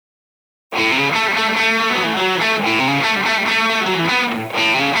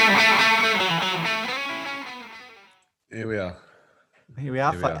Here we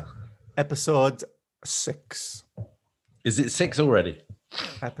are Here we for are. episode 6. Is it 6 already?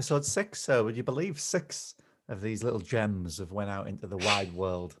 Episode 6. So would you believe 6 of these little gems have went out into the wide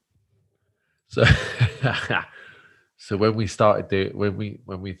world? So, so when we started when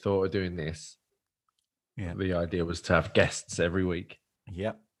we thought of doing this, Yeah. the idea was to have guests every week,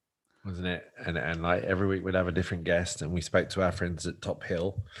 Yep. wasn't it? And like every week we'd have a different guest, and we spoke to our friends at Top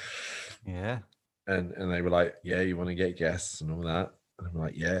Hill, Yeah. and they were like, "Yeah, you want to get guests and all that," and I'm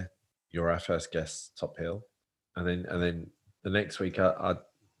like, "Yeah, you're our first guest, Top Hill," and then the next week I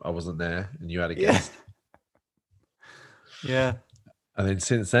wasn't there, and you had a Yeah. guest, Yeah. and then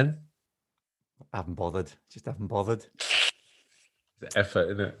since then, I haven't bothered. Just haven't bothered. the effort,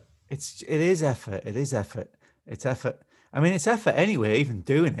 isn't it? It is effort. It is effort. It's effort. I mean, it's effort anyway, even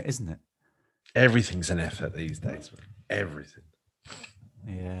doing it, isn't it? Everything's an effort these days. Everything.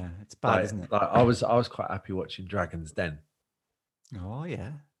 Yeah. It's bad, isn't it? Like I was quite happy watching Dragon's Den. Oh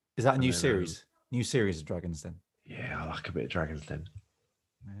yeah. Is that a And new then, series? New series of Dragons then? Yeah, I like a bit of Dragon's Den.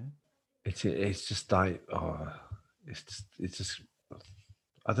 Yeah. It's just like it's just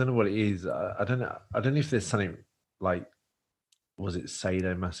I don't know what it is. I don't know if there's something like, was it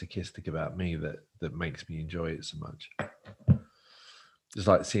sadomasochistic about me that makes me enjoy it so much. Just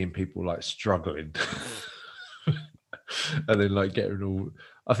like seeing people like struggling and then like getting all.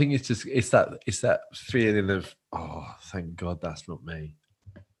 I think it's that feeling of, oh, thank God that's not me.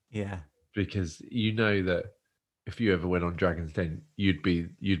 Yeah. Because you know that if you ever went on Dragon's Den, you'd be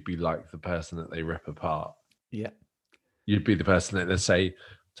like the person that they rip apart. Yeah. You'd be the person that they say,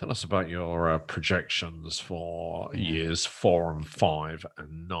 "Tell us about your projections for years 4 and 5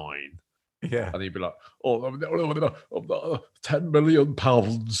 and 9." Yeah. And you'd be like, "Oh, 10 million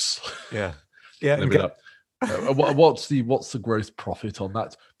pounds." Yeah. Yeah. And they'd be like, what's the gross profit on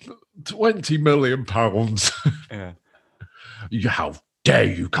that? 20 million pounds. Yeah. How dare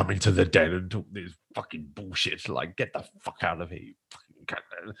you come into the den and talk this fucking bullshit? Like, get the fuck out of here. You fucking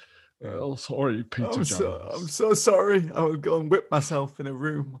cunt. Oh, sorry, Peter Jones. I'm so sorry. I will go and whip myself in a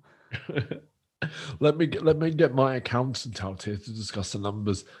room. let me get my accountant out here to discuss the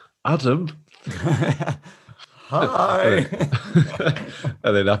numbers. Adam. Hi.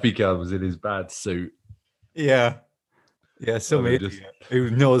 And then up he comes in his bad suit. Yeah. Yeah, some And idiot who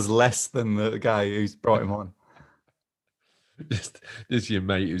knows less than the guy who's brought him on. Just your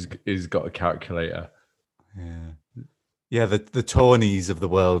mate who's got a calculator. Yeah. Yeah, the Tonys of the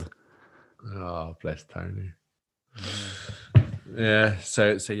world. Oh, bless Tony. Yeah.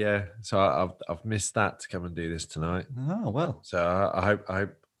 So I've missed that to come and do this tonight. Oh well. So I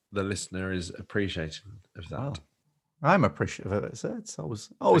hope the listener is appreciating of that. Well, I'm appreciative of it. So it's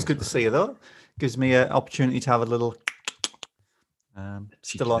always good to see you though. Gives me an opportunity to have a little.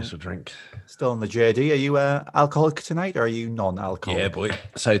 Still on drink. Still on the JD. Are you alcoholic tonight, or are you non-alcoholic? Yeah, boy.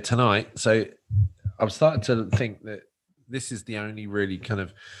 So tonight, I'm starting to think that this is the only really kind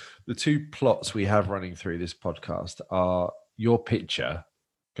of the two plots we have running through this podcast are your picture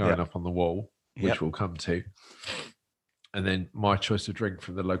going up on the wall, which we'll come to, and then my choice of drink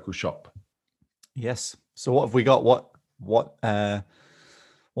from the local shop. Yes. So what have we got? What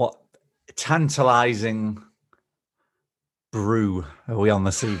tantalizing brew are we on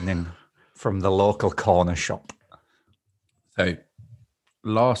this evening from the local corner shop? So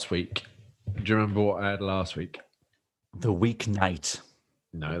last week, do you remember what I had last week? The weeknight.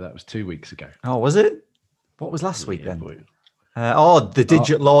 No, that was 2 weeks ago. Oh, was it? What was last week then? Boy. The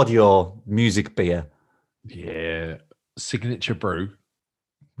digital audio music beer. Yeah, signature brew.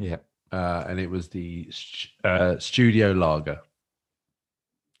 Yeah. And it was the studio lager,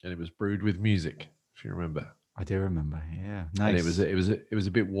 and it was brewed with music. If you remember, I do remember. Yeah, nice. And it was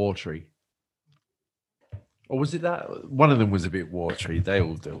a bit watery, or was it that one of them was a bit watery? They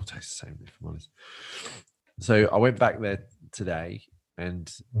all taste the same, if I'm honest. So I went back there today,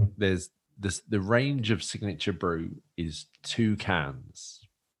 and there's the range of signature brew is 2 cans.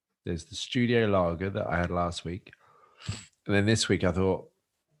 There's the studio lager that I had last week, and then this week I thought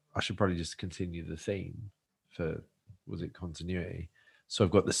I should probably just continue the theme for, was it continuity? So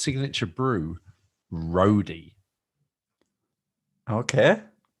I've got the signature brew roadie. Okay.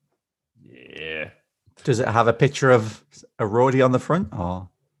 Yeah. Does it have a picture of a roadie on the front? Or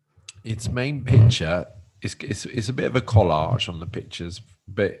its main picture is a bit of a collage on the pictures,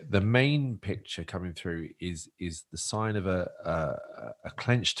 but the main picture coming through is the sign of a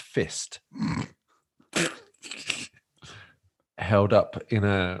clenched fist. Held up in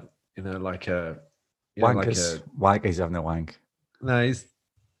a like a wankers. Wankers having a wank. No, I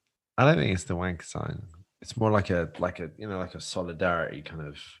don't think it's the wank sign. It's more like a like a solidarity kind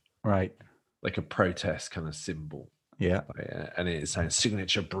of, right, like a protest kind of symbol. Yeah. and it's saying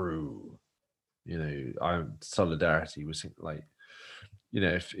signature brew. Solidarity was like,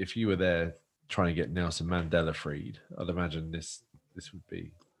 if you were there trying to get Nelson Mandela freed, I'd imagine this would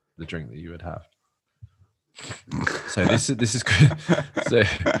be the drink that you would have. So this is good. So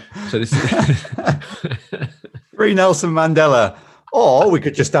this is Free Nelson Mandela. Or we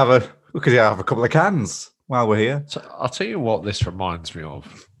could just have a couple of cans while we're here. So I'll tell you what this reminds me of.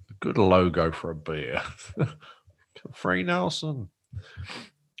 A good logo for a beer. Free Nelson.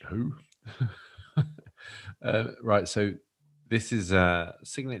 Who? Right, so this is a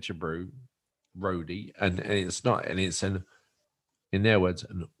signature brew, roadie, and it's not, and it's in their words,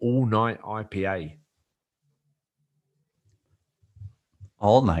 an all-night IPA.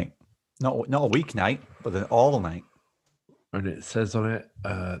 All night. Not a weeknight, but an all night. And it says on it,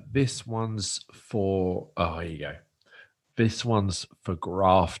 this one's for, here you go. This one's for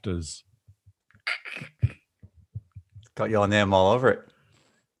grafters. Got your name all over it.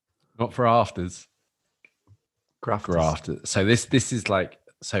 Not for afters. Grafters. So this is like,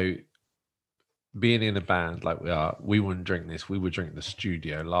 so being in a band like we are, we wouldn't drink this. We would drink the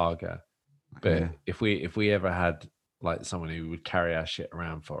studio lager. But if we ever had like someone who would carry our shit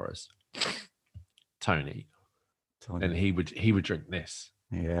around for us, Tony. And he would drink this.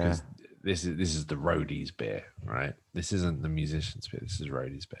 Yeah. Because this is the roadies beer, right? This isn't the musicians beer. This is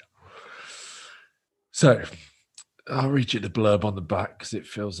roadies beer. So I'll read you the blurb on the back because it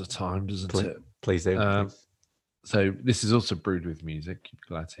fills the time, doesn't it? Please do. Please. So this is also brewed with music. You'd be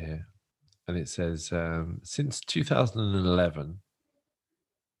glad to hear. And it says, since 2011,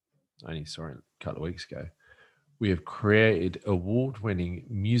 I only saw it a couple of weeks ago, we have created award-winning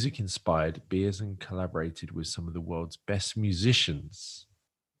music-inspired beers and collaborated with some of the world's best musicians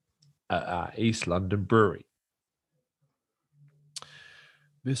at our East London brewery.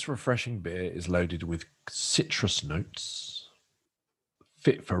 This refreshing beer is loaded with citrus notes,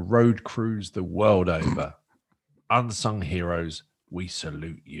 fit for road crews the world over. Unsung heroes, we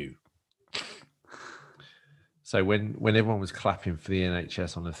salute you. So when everyone was clapping for the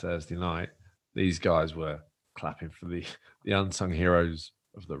NHS on a Thursday night, these guys were clapping for the unsung heroes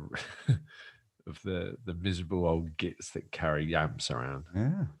of the the miserable old gits that carry yamps around.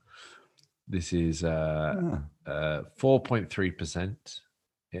 Yeah. This is 4.3%.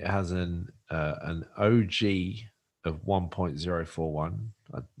 It has an OG of 1.041.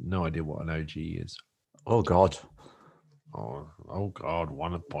 I have no idea what an OG is. Oh God. Oh God,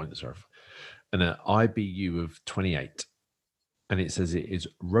 1.0. And an IBU of 28. And it says it is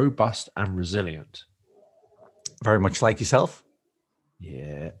robust and resilient. Very much like yourself.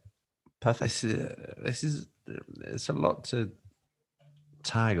 Yeah. Perfect. This is it's a lot to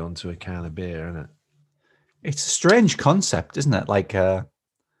tag onto a can of beer, isn't it? It's a strange concept, isn't it? Like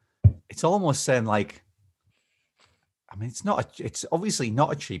it's almost saying like, I mean, it's obviously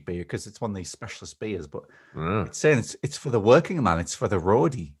not a cheap beer because it's one of these specialist beers, but it's saying it's for the working man, it's for the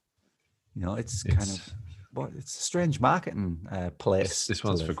roadie. You know, it's a strange marketing place. This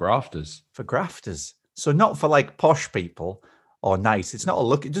one's for grafters. For grafters. So not for like posh people or nice. It's not a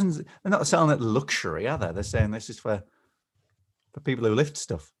look. They're not selling it luxury, are they? They're saying this is for people who lift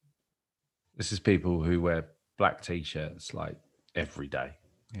stuff. This is people who wear black t-shirts like every day.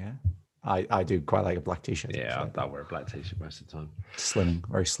 Yeah. I do quite like a black t-shirt. Yeah, I wear a black t-shirt most of the time. Slimming,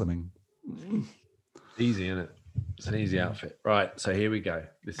 very slimming. Easy, isn't it? It's an easy outfit. Right, so here we go.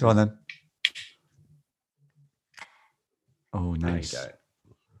 Go on then. Oh, nice. There you go.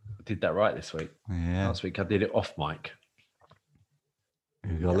 I did that right this week. Yeah. Last week I did it off mic.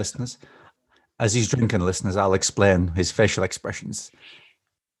 Here we go, listeners. As he's drinking, listeners, I'll explain his facial expressions.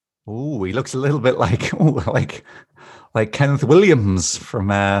 Oh, he looks a little bit like Kenneth Williams from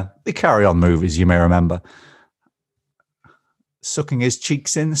the Carry On movies, you may remember. Sucking his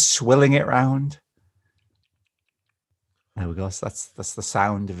cheeks in, swilling it round. There we go. So that's the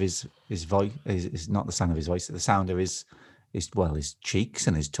sound of his voice. Is not the sound of his voice. The sound of his cheeks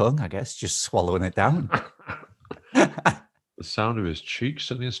and his tongue, I guess, just swallowing it down. The sound of his cheeks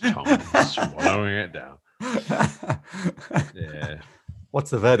and his tongue, swallowing it down. Yeah. What's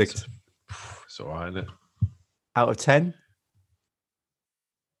the verdict? It's all right, isn't it? Out of 10?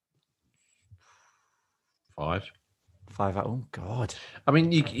 5. 5 out. Oh God. I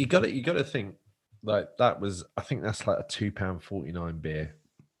mean, you got to think like that was. I think that's like a £2.49 beer.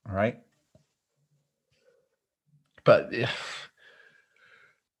 All right. But yeah,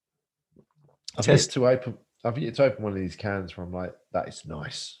 I've yet to open one of these cans where I'm like, that is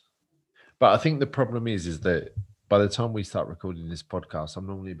nice. But I think the problem is that by the time we start recording this podcast, I'm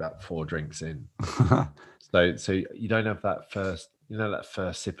normally about 4 drinks in. so you don't have that first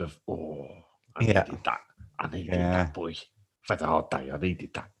sip of, I needed that. I needed Yeah. that, boy. I've had a hard day. I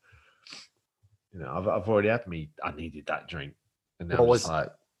needed that. I've already had me. I needed that drink, and now What I'm just was like,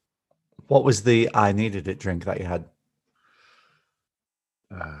 what was the I needed it drink that you had?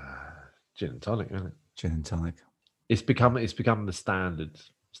 gin and tonic, isn't it? Gin and tonic. It's become the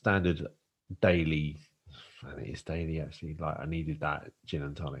standard daily. And it is daily actually. Like I needed that gin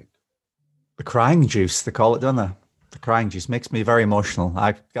and tonic. The crying juice, they call it, don't they? The crying juice makes me very emotional.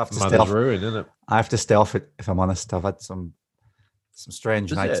 I have to stay Mother's off. ruin, isn't it? I have to stay off it if I'm honest. I've had some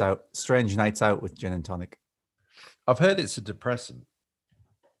strange Is nights it? out. Strange nights out with gin and tonic. I've heard it's a depressant.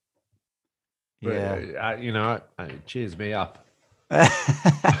 But, Yeah. it cheers me up.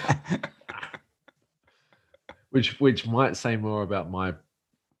 Which might say more about my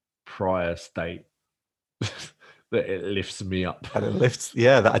prior state that it lifts me up. And it lifts.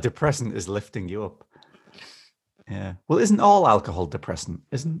 Yeah, that a depressant is lifting you up. Yeah. Well, isn't all alcohol depressant?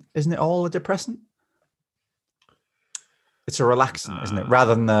 Isn't it all a depressant? It's a relaxant, isn't it?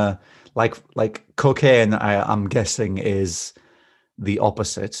 Rather than like cocaine, I'm guessing is the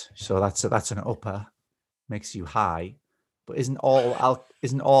opposite. So that's an upper, makes you high. But isn't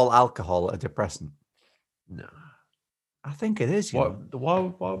all alcohol a depressant? No. I think it is. Why would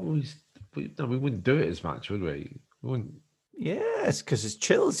we wouldn't do it as much, would we? We wouldn't. Yeah, it's because it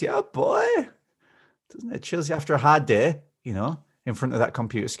chills you out, boy. Doesn't it? Chills you after a hard day, in front of that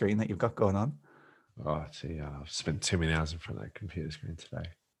computer screen that you've got going on. Oh, see, I've spent too many hours in front of that computer screen today.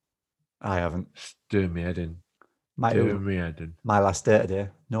 I haven't. It's doing me head in. My last day today.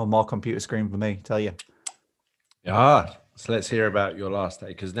 No more computer screen for me, tell you. Yeah. So let's hear about your last day,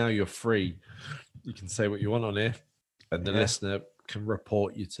 because now you're free. You can say what you want on here, and the listener can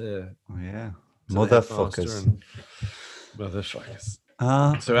report you to. Oh, yeah. To Motherfuckers. Motherfuckers.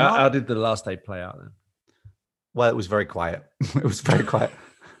 So no. how did the last day play out then? Well, it was very quiet. It was very quiet.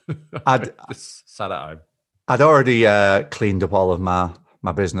 Just sat at home. I'd already cleaned up all of my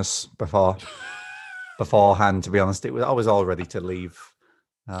business beforehand. To be honest, I was all ready to leave.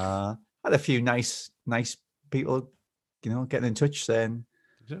 Had a few nice people, getting in touch saying,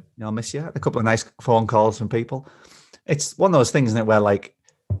 I miss you. Had a couple of nice phone calls from people. It's one of those things, isn't it, where like,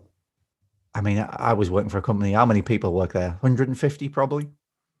 I mean, I was working for a company. How many people work there? 150 probably.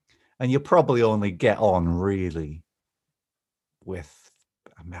 And you probably only get on really with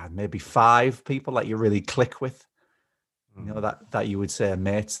maybe 5 people that you really click with. That you would say are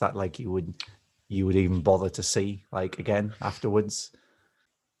mates that like you would even bother to see like again afterwards.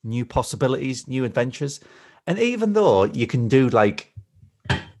 New possibilities, new adventures. And even though you can do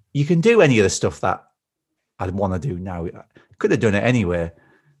any of the stuff that I'd want to do now, I could have done it anyway.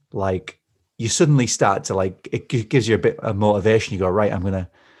 Like you suddenly start to like, it gives you a bit of motivation. You go, right, I'm gonna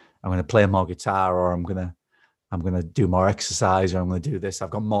play more guitar, or I'm gonna do more exercise, or I'm gonna do this. I've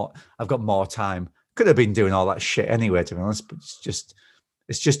got more time. Could have been doing all that shit anyway, to be honest. But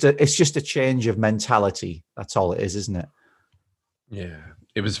it's just a change of mentality. That's all it is, isn't it? Yeah,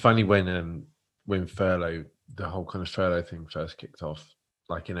 it was funny when furlough, the whole kind of furlough thing first kicked off,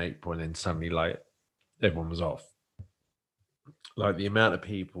 like in April, and then suddenly like everyone was off. Like the amount of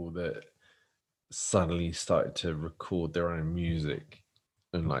people that suddenly started to record their own music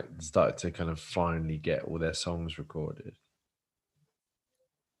and like started to kind of finally get all their songs recorded.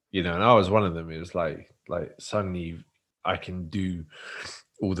 And I was one of them. It was like suddenly I can do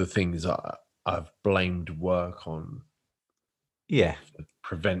all the things I've blamed work on. Yeah.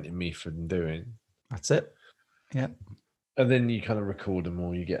 Preventing me from doing. That's it. Yeah. And then you kind of record them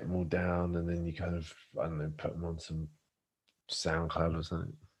all, you get them all down, and then you kind of, I don't know, put them on some SoundCloud or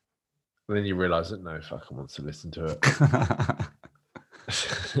something. And then you realise that no, fuck, I want to listen to it.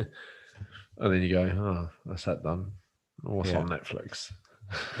 And then you go, oh, that's that done. What's on Netflix?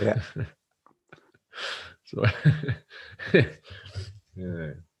 Yeah. So,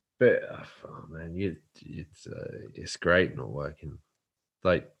 yeah. But, oh man, it's great not working.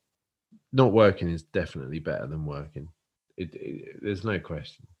 Like, not working is definitely better than working. There's no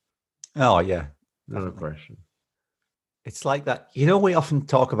question. Oh yeah, no question. It's like that. We often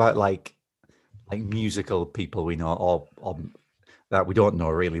talk about like musical people we know, or that we don't know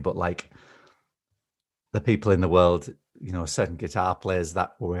really, but like the people in the world, certain guitar players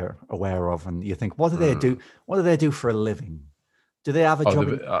that we're aware of, and you think, what do they do? What do they do for a living? Do they have a job?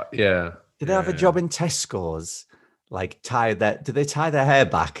 Do they have a job in Tesco's? Like do they tie their hair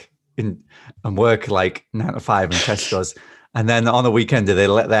back and work like 9 to 5 in Tesco's, and then on the weekend do they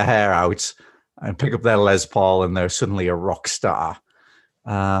let their hair out and pick up their Les Paul and they're suddenly a rock star?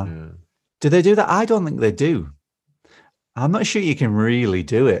 Do they do that? I don't think they do. I'm not sure you can really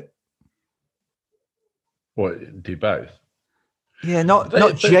do it. What, do both? Yeah, not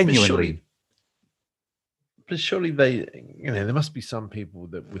genuinely. But surely there must be some people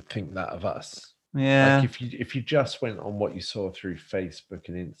that would think that of us. Yeah. Like if you just went on what you saw through Facebook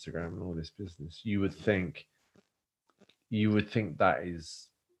and Instagram and all this business, you would think that is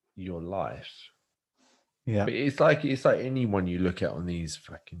your life. Yeah. But it's like anyone you look at on these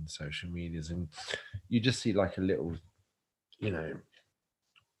fucking social medias, and you just see like a little,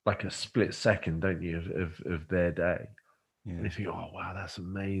 like a split second, don't you, of their day? Yeah. And you think, oh wow, that's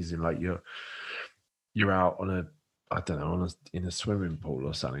amazing. Like you're out on in a swimming pool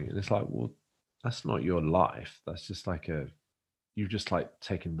or something, and it's like, well, that's not your life. That's just like you've just like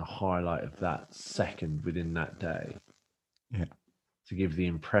taken the highlight of that second within that day. Yeah. To give the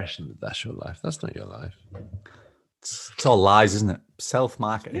impression that that's your life. That's not your life. It's all lies, isn't it?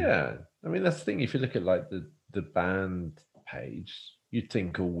 Self-marketing. Yeah. I mean, that's the thing. If you look at like the band page, you'd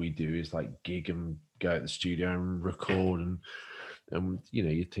think all we do is like gig and go at the studio and record and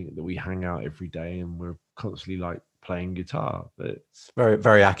you'd think that we hang out every day and we're constantly like playing guitar. But it's very,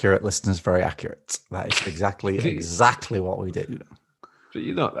 very accurate, listeners. Very accurate. That is exactly what we do. But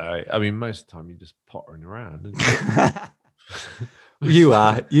you're not though. I mean, most of the time you're just pottering around. You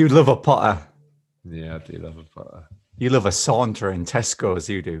are. You love a potter. Yeah, I do love a potter. You love a saunter in Tesco's.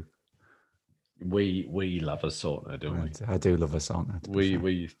 You do. We love a sauna, don't we? I do love a sauna. We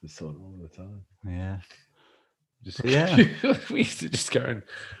used to sauna all the time. Yeah. We used to just go and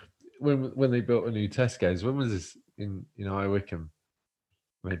when they built a new Tesco's. When was this in High Wycombe?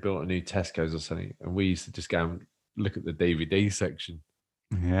 They built a new Tesco's or something, and we used to just go and look at the DVD section.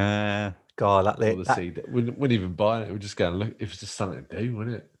 Yeah. God, wouldn't even buy it. We'd just go and look. It was just something to do,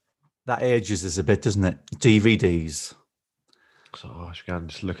 wasn't it? That ages us a bit, doesn't it? DVDs. So I should go and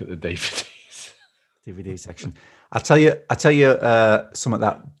just look at the DVDs. DVD section. I tell you, something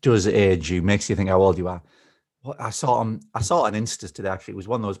that does age you, makes you think how old you are. What I saw on Insta today. Actually, it was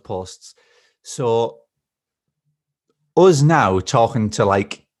one of those posts. So, us now talking to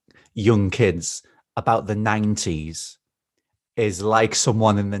like young kids about the 90s is like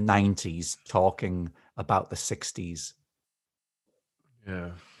someone in the 90s talking about the 60s. Yeah.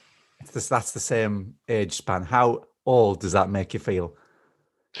 That's the same age span. How old does that make you feel?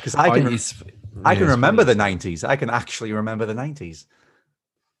 Because I can remember the 90s. I can actually remember the 90s.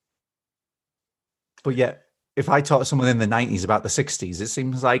 But yet, if I talk to someone in the 90s about the 60s, it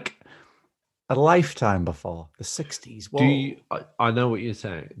seems like a lifetime before the 60s. Whoa. I know what you're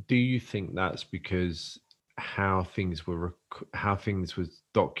saying. Do you think that's because how things was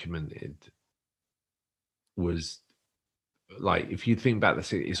documented was like, if you think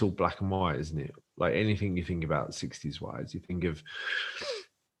about it's all black and white, isn't it? Like anything you think about 60s wise, you think of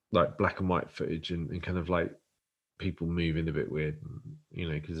like black and white footage and kind of like people moving a bit weird,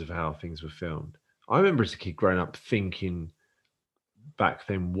 because of how things were filmed. I remember as a kid growing up thinking back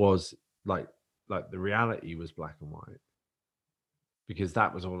then was like the reality was black and white, because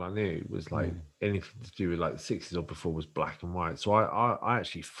that was all I knew, was like anything to do with like the 60s or before was black and white. So I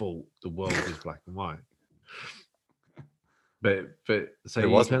actually thought the world was black and white. But so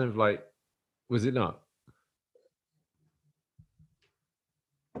you kind of like, was it not?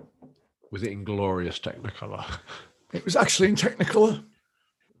 Was it in glorious Technicolor? It was actually in Technicolor.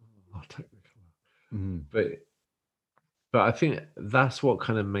 Oh, Technicolor. But I think that's what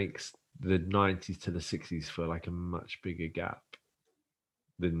kind of makes the 90s to the 60s feel like a much bigger gap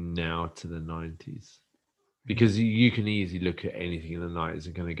than now to the 90s. Because you can easily look at anything in the 90s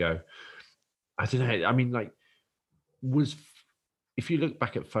and kind of go, I don't know. I mean, like, if you look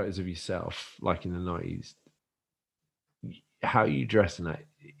back at photos of yourself, like in the 90s, how you dress in that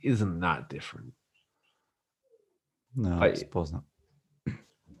isn't that different. No, I suppose not.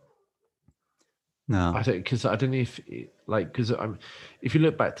 No, I don't know if if you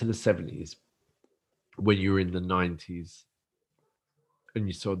look back to the 70s, when you were in the 90s and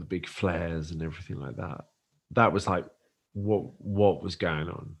you saw the big flares and everything like that, that was like what was going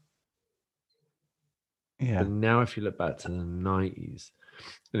on. Yeah. But now if you look back to the 90s,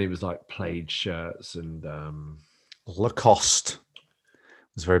 and it was like plaid shirts and Lacoste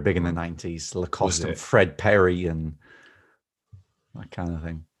was very big in the 90s. Lacoste and Fred Perry and that kind of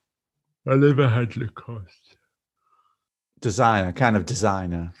thing. I never had Lacoste. Designer.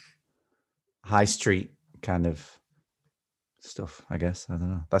 High street kind of stuff, I guess. I don't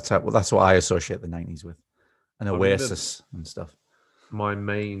know. That's what I associate the 90s with. And Oasis and stuff. My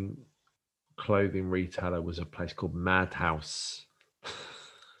main clothing retailer was a place called Madhouse.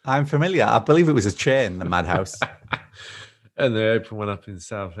 I'm familiar. I believe it was a chain, the Madhouse. And they opened one up in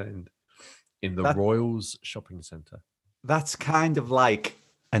Southend in the Royals shopping centre. That's kind of like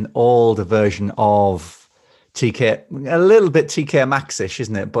an older version of TK, a little bit TK Maxx-ish,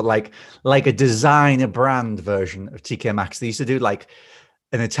 isn't it? But like a designer brand version of TK Maxx. They used to do like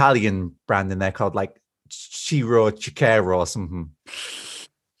an Italian brand in there called like Cicero or something,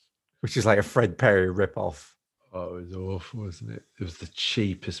 which is like a Fred Perry ripoff. Oh, it was awful, wasn't it? It was the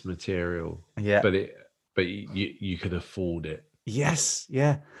cheapest material. Yeah. But you could afford it. Yes.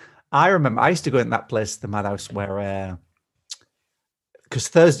 Yeah. I remember I used to go in that place, the Madhouse, where because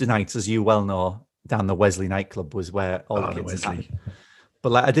Thursday nights, as you well know, down the Wesley nightclub was where all the kids Wesley.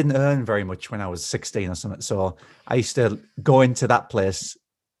 But like I didn't earn very much when I was 16 or something. So I used to go into that place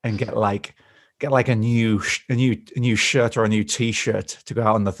and get like a new shirt or a new t-shirt to go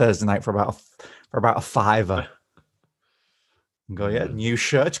out on the Thursday night for about a $5. And go, yeah, new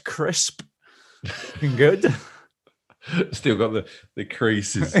shirt, crisp. Looking good. Still got the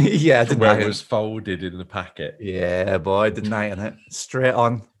creases. Yeah, from where it was folded in the packet. Yeah, boy, didn't I? And it straight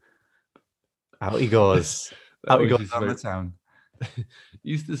on. Out he goes. Out he goes down the town. You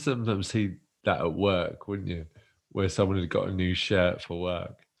used to sometimes see that at work, wouldn't you? Where someone had got a new shirt for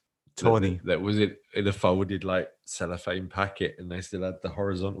work. Tony. That was in a folded like cellophane packet, and they still had the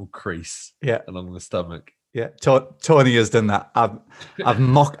horizontal crease along the stomach. Yeah, Tony has done that. I've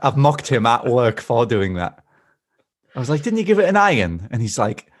mocked him at work for doing that. I was like, didn't you give it an iron? And he's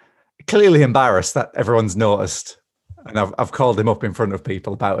like, clearly embarrassed that everyone's noticed. And I've called him up in front of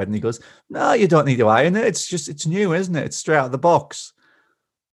people about it. And he goes, no, you don't need to iron it. It's new, isn't it? It's straight out of the box.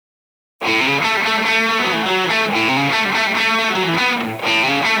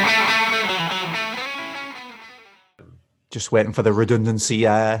 Just waiting for the redundancy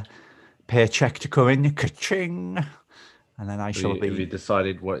paycheck to come in. Ka-ching. And then I shall be... Have you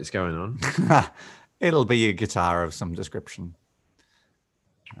decided what is going on? It'll be a guitar of some description.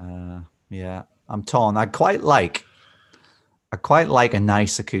 Yeah, I'm torn. I quite like a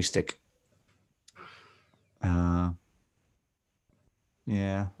nice acoustic. Yeah,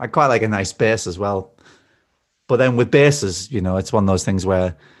 I quite like a nice bass as well. But then with basses, it's one of those things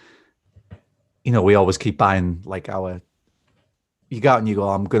where, we always keep buying like you go out and you go,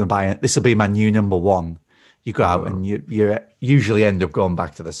 I'm going to buy it. This will be my new number one. You go out and you usually end up going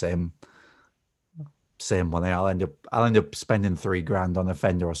back to the same one. I'll end up spending $3,000 on a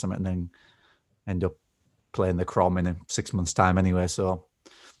Fender or something, and then end up playing the Crom in 6 months' time anyway. So,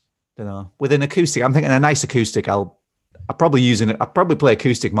 with an acoustic, I'm thinking a nice acoustic. I'll probably play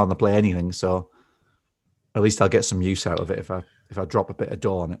acoustic more than I play anything. So, at least I'll get some use out of it if I drop a bit of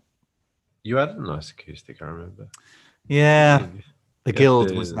dough on it. You had a nice acoustic, I remember. Yeah, the Guild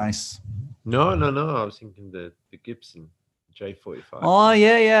was nice. No. I was thinking the Gibson J45. Oh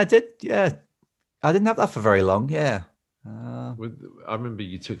yeah, I did. Yeah, I didn't have that for very long. Yeah. I remember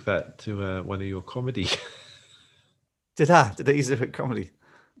you took that to one of your comedy. Did I use it for comedy?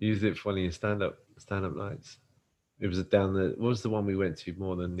 You used it for one of your stand-up nights. It was what was the one we went to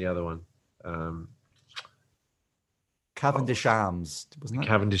more than the other one? Cavendish Arms, wasn't it?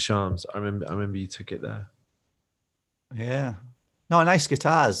 Cavendish Arms. I remember you took it there. Yeah. No, nice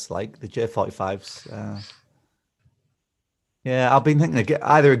guitars, like the J45s. Yeah, I've been thinking of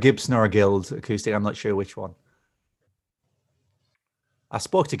either a Gibson or a Guild acoustic. I'm not sure which one. I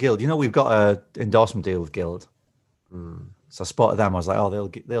spoke to Guild. We've got an endorsement deal with Guild. So I spoke to them. I was like,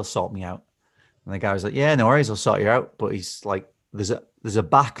 oh, they'll sort me out. And the guy was like, yeah, no worries, I'll sort you out. But he's like, there's a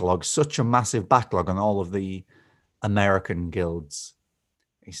backlog, such a massive backlog on all of the American Guilds.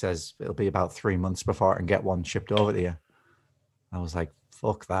 He says it'll be about 3 months before I can get one shipped over to you. I was like,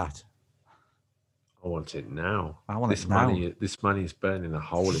 fuck that. I want it now. I want it now. This money is burning a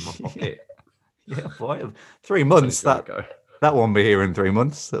hole in my pocket. Yeah, boy. 3 months. That won't be here in 3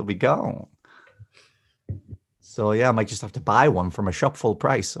 months. It'll be gone. So yeah, I might just have to buy one from a shop full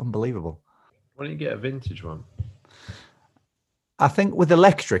price. Unbelievable. Why don't you get a vintage one? I think with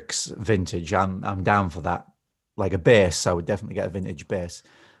electrics vintage, I'm down for that. Like a bass, I would definitely get a vintage bass.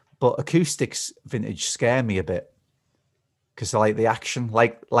 But acoustics vintage scare me a bit. Because I like the action,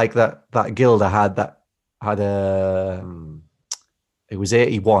 like that Guild I had that had it was an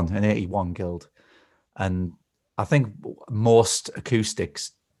 81 Guild. And I think most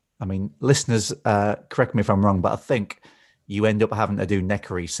acoustics, I mean, listeners, correct me if I'm wrong, but I think you end up having to do neck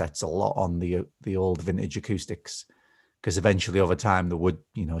resets a lot on the old vintage acoustics, because eventually over time the wood,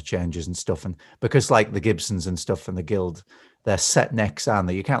 changes and stuff. And because like the Gibsons and stuff and the Guild, they're set necks, aren't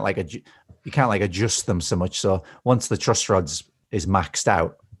they? You can't adjust them so much. So once the truss rods is maxed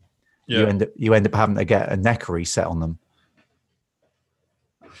out, you end up having to get a neck reset on them.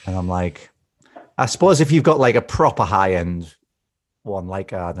 And I'm like, I suppose if you've got like a proper high end one,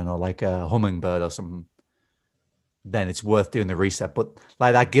 like I don't know, like a Hummingbird or something, then it's worth doing the reset. But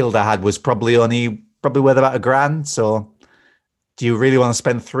like that Guild I had was probably only probably worth about £1,000. So do you really want to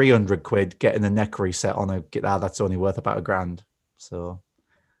spend 300 quid getting a neck reset on a guitar that's only worth about £1,000? So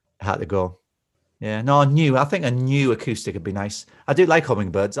I had to go. Yeah, no, new. I think a new acoustic would be nice. I do like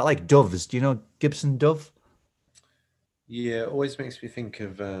hummingbirds. I like doves. Do you know Gibson Dove? Yeah, it always makes me think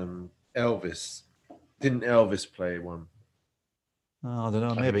of Elvis. Didn't Elvis play one? Oh, I don't know.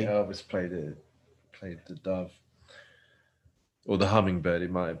 I think Maybe. Elvis played the dove or the hummingbird.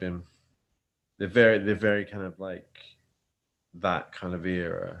 It might have been. They're very kind of like that kind of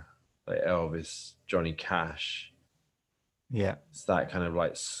era, like Elvis, Johnny Cash. Yeah. It's that kind of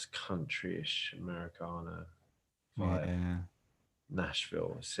like countryish Americana vibe. Yeah.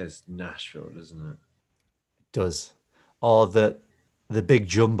 Nashville. It says Nashville, doesn't it? Does. Or the big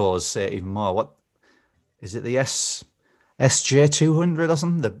jumbos say it even more. What is it? The SJ200 or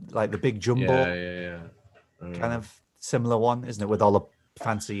something? The big Yeah, jumbo yeah, yeah. kind of similar one, isn't it? With all the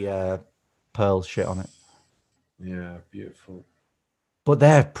fancy pearl shit on it. Yeah, beautiful. But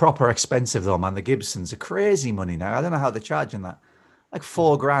they're proper expensive though, man. The Gibsons are crazy money now. I don't know how they're charging that. Like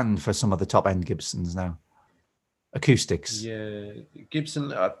 £4,000 for some of the top end Gibsons now. Acoustics. Yeah,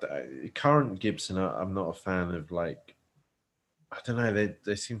 Gibson. Current Gibson, I'm not a fan of. Like, I don't know.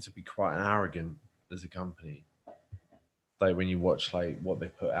 They seem to be quite arrogant as a company. Like when you watch like what they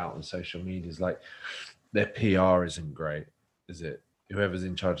put out on social media, is like their PR isn't great, is it? Whoever's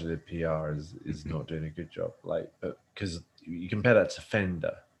in charge of their PR is not doing a good job. Like, because you compare that to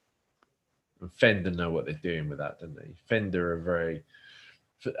Fender, and Fender know what they're doing with that, don't they? Fender are very.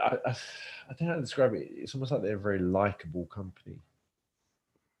 I don't know how to describe it. It's almost like they're a very likable company.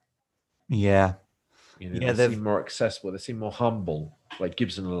 Yeah. You know, Yeah, they they've seem more accessible. They seem more humble. Like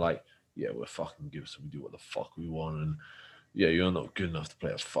Gibson are like, yeah, we're fucking Gibson. We do what the fuck we want, and yeah, you're not good enough to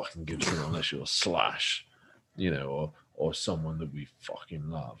play a fucking Gibson unless you're a Slash, you know, or someone that we fucking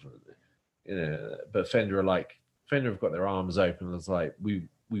love. You know, but Fender are like Fender have got their arms open. It's like we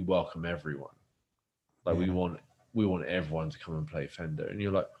welcome everyone. Like yeah. we want everyone to come and play Fender, and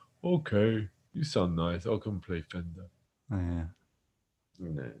you're like, okay, you sound nice. I'll come play Fender. Yeah. You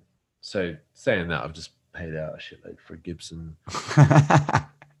know. So saying that, I've just paid out a shitload for a Gibson.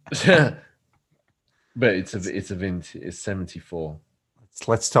 But it's a vintage. It's 74.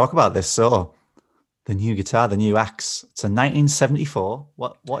 Let's talk about this. So the new guitar, the new Axe. It's a 1974.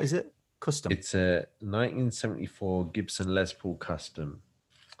 What is it? Custom. It's a 1974 Gibson Les Paul Custom,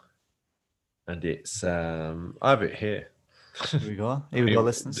 and it's I have it here. Here we go. Here we go,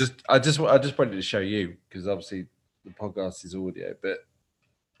 listeners. I just wanted to show you because obviously the podcast is audio, but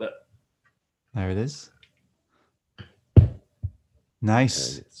There it is. there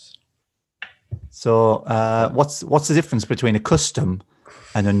Nice. it is. So what's the difference between a custom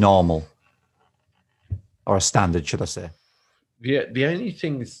and a normal? Or a standard, should I say? The only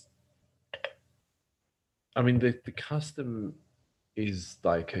thing is, I mean, the custom is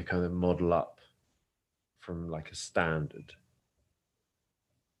like a kind of model up from like a standard.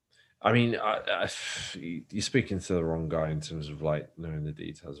 I mean, you're speaking to the wrong guy in terms of like knowing the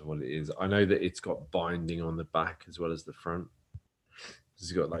details of what it is. I know that it's got binding on the back as well as the front.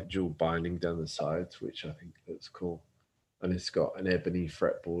 It's got like dual binding down the sides, which I think looks cool. And it's got an ebony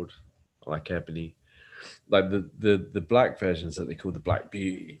fretboard, I like ebony. Like the black versions that they call the Black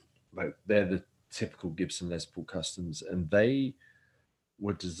Beauty, like they're the typical Gibson Les Paul customs, and they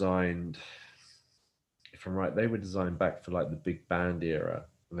were designed, if I'm right, they were designed back for like the big band era.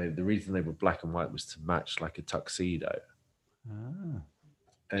 And the reason they were black and white was to match like a tuxedo. Ah.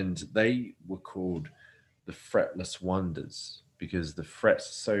 And they were called the fretless wonders because the frets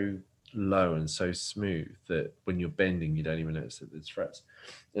are so low and so smooth that when you're bending, you don't even notice that there's frets.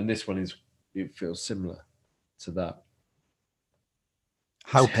 And this one it feels similar to that.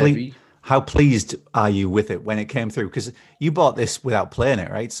 It's heavy. How pleased are you with it when it came through? Because you bought this without playing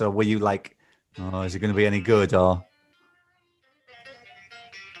it, right? So were you like, oh, is it going to be any good? Or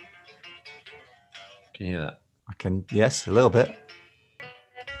Can you hear that? I can, yes, a little bit.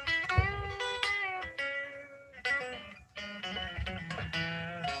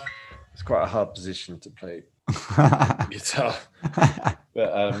 It's quite a hard position to play guitar.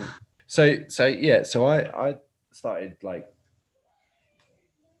 But so I started like,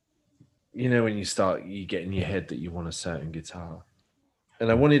 you know, when you get in your head that you want a certain guitar. And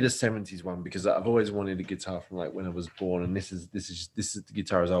I wanted a 70s one because I've always wanted a guitar from like when I was born, and this is the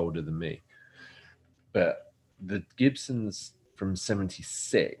guitar is older than me. But the Gibsons from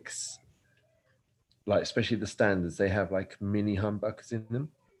 76, like especially the standards, they have like mini humbuckers in them.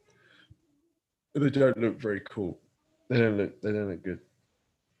 But they don't look very cool. They don't look good.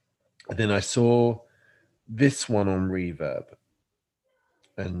 And then I saw this one on Reverb,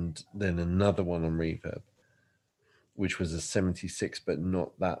 and then another one on reverb, which was a 76, but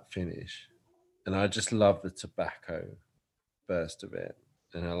not that finish. And I just love the tobacco burst of it.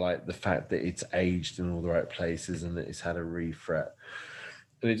 And I like the fact that it's aged in all the right places and that it's had a refret.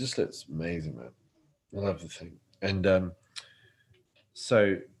 And it just looks amazing, man. I love the thing. And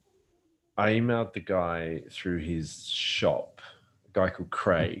so I emailed the guy through his shop, a guy called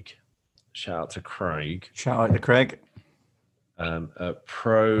Craig. Shout out to Craig. Shout out to Craig. At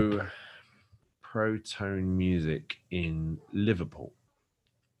Protone Music in Liverpool.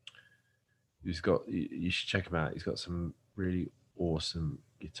 You should check him out. He's got some really awesome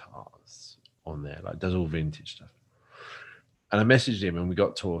guitars on there, like does all vintage stuff. And I messaged him and we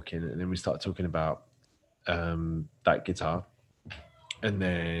got talking, and then we started talking about that guitar. And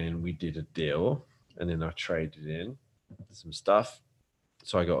then we did a deal, and then I traded in some stuff.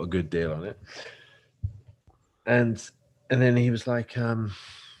 So I got a good deal on it. And then he was like, I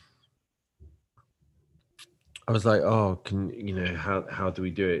was like, oh, how do we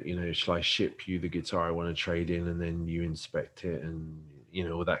do it? Shall I ship you the guitar I want to trade in, and then you inspect it, and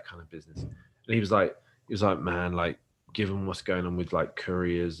all that kind of business? And he was like, man, like, given what's going on with like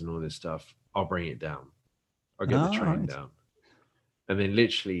couriers and all this stuff, I'll bring it down. I'll get the train down. And then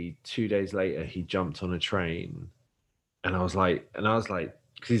literally 2 days later, he jumped on a train, and I was like,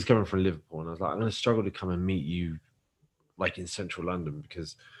 because he's coming from Liverpool, and I was like, I'm going to struggle to come and meet you, like in central London,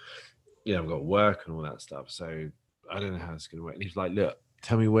 because I've got work and all that stuff. So I don't know how it's going to work. And he was like, look,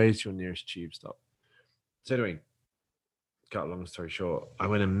 tell me, where's your nearest tube stop? So anyway, cut a long story short, I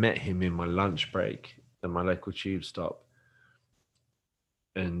went and met him in my lunch break at my local tube stop.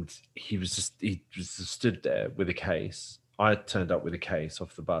 And he just stood there with a case. I turned up with a case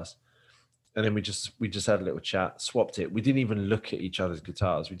off the bus. And then we just had a little chat, swapped it. We didn't even look at each other's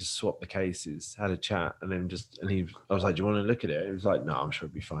guitars. We just swapped the cases, had a chat, and then I was like, do you want to look at it? He was like, no, I'm sure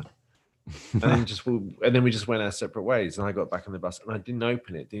it'll be fine. And then we just went our separate ways. And I got back on the bus, and I didn't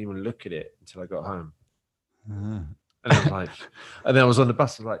open it, didn't even look at it until I got home. And I was like, and then I was on the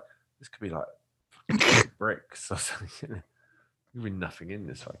bus. I was like, this could be like bricks or something. There'd be nothing in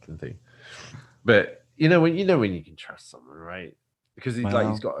this fucking thing. But when you can trust someone, right? Because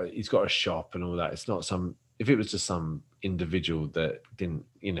he's got a shop and all that. It's not if it was just some individual that didn't,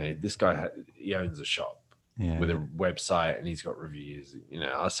 this guy he owns a shop with a website and he's got reviews.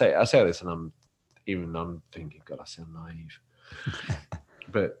 I say this, and I'm thinking, God, I sound naive.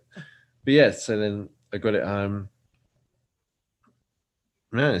 but yeah. So then I got it home.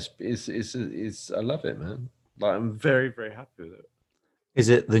 Man, it's I love it, man. Like, I'm very, very happy with it. Is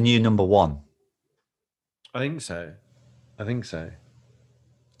it the new number one? I think so.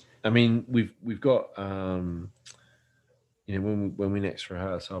 I mean, we've got when we next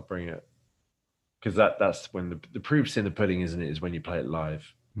rehearse, I'll bring it, because that's when the proof's in the pudding, isn't it? Is when you play it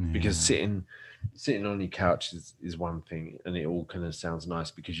live. Because sitting on your couch is one thing, and it all kind of sounds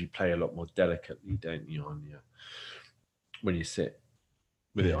nice because you play a lot more delicately, don't you? When you sit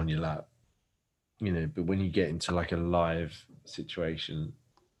with it on your lap, But when you get into like a live situation,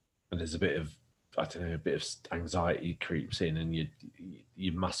 and there's a bit of anxiety creeps in, and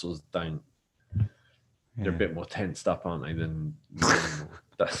your muscles don't. They're a bit more tensed up, aren't they? Than normal.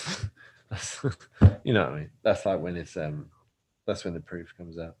 That's you know what I mean. That's like when it's that's when the proof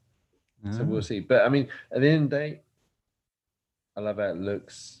comes out. So we'll see. But I mean, at the end of the day, I love how it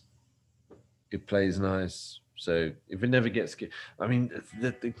looks. It plays nice. So if it never gets, I mean,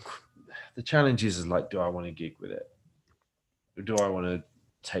 the challenge is like, do I want to gig with it? Or do I want to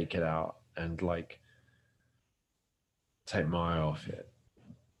take it out and like take my eye off it?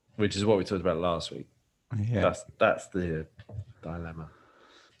 Which is what we talked about last week. Yeah, that's the dilemma.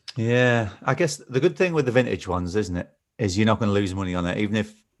 Yeah, I guess the good thing with the vintage ones, isn't it, is you're not going to lose money on it. Even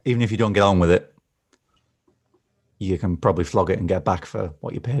if you don't get on with it, you can probably flog it and get back for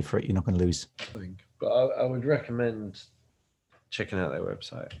what you paid for it. You're not going to lose. But I would recommend checking out their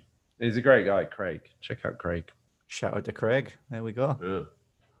website. He's a great guy, Craig. Check out Craig. Shout out to Craig. There we go. Yeah.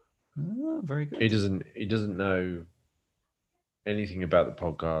 Oh, very good. He doesn't know anything about the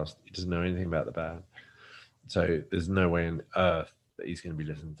podcast. He doesn't know anything about the band. So there's no way on earth that he's going to be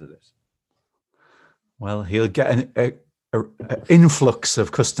listening to this. Well, he'll get an influx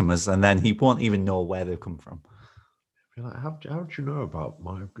of customers, and then he won't even know where they've come from. Be like, how do you know about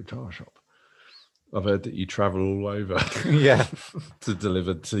my guitar shop? I've heard that you travel all over. Yeah. To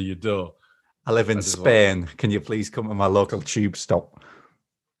deliver to your door. I live in Spain. Can you please come to my local tube stop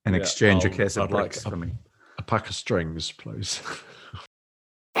and exchange a case of bricks for me? A pack of strings, please.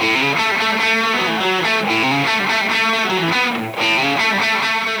 I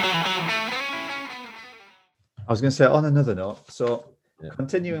was going to say, on another note, so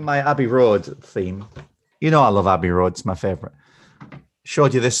Continuing my Abbey Road theme. You know I love Abbey Road. It's my favourite.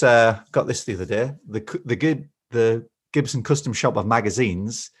 Showed you this. Got this the other day. The Gibson Custom Shop of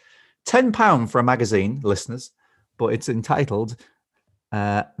magazines. £10 for a magazine, listeners, but it's entitled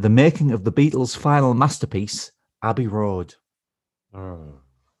 "The Making of the Beatles' Final Masterpiece, Abbey Road." Oh.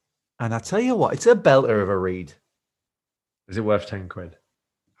 And I tell you what, it's a belter of a read. Is it worth £10?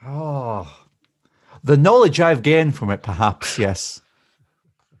 Oh, the knowledge I've gained from it, perhaps, yes.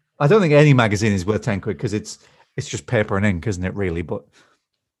 I don't think any magazine is worth £10 because it's just paper and ink, isn't it? Really, but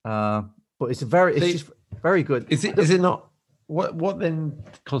it's just very good. Is it not? What then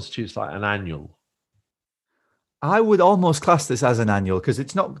constitutes like an annual? I would almost class this as an annual because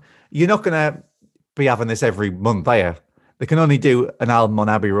it's not. You're not going to be having this every month, are you? They can only do an album on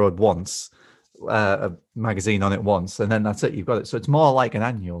Abbey Road once, a magazine on it once, and then that's it. You've got it. So it's more like an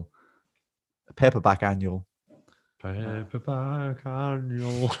annual, a paperback annual. Paperback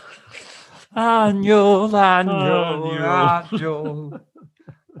annual. Annual. Annual.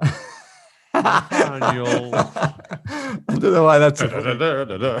 I don't know why that's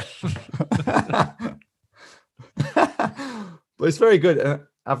but it's very good.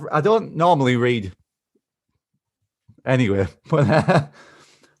 I don't normally read anyway, but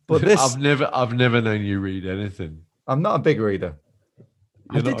this I've never known you read anything. I'm not a big reader.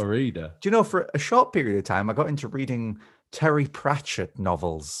 You're not a reader. Do you know, for a short period of time, I got into reading Terry Pratchett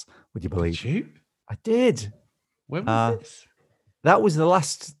novels. Would you believe? Did you? I did. When was this? That was the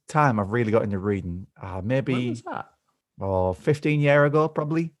last time I've really got into reading. Maybe When was that? 15 years ago,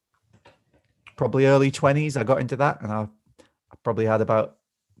 probably early 20s. I got into that, and I probably had about,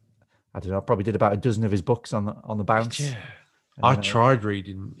 I don't know, probably did about a dozen of his books on the bounce. Yeah. I tried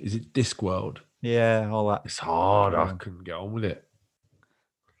reading. Is it Discworld? Yeah, all that. It's hard. I couldn't get on with it.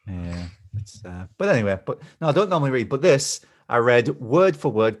 Yeah, it's. But anyway, no, I don't normally read. But this, I read word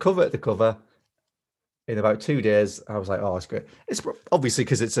for word, cover to cover, in about 2 days. I was like, oh, it's great. It's obviously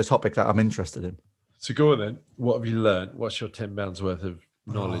because it's a topic that I'm interested in. So go on then. What have you learned? What's your £10 worth of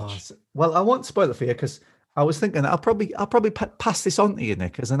knowledge? Well, I won't spoil it for you because I was thinking I'll probably pass this on to you,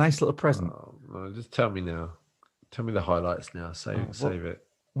 Nick, as a nice little present. Oh, no, just tell me now. Tell me the highlights now. Save it.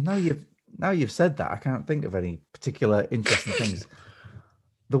 Well, now you've said that, I can't think of any particular interesting things.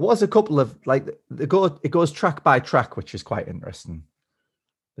 There was a couple of it goes track by track, which is quite interesting.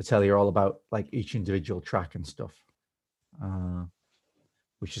 They tell you all about like each individual track and stuff,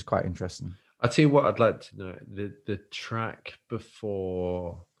 which is quite interesting. I'll tell you what I'd like to know. The track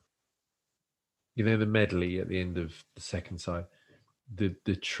before, the medley at the end of the second side,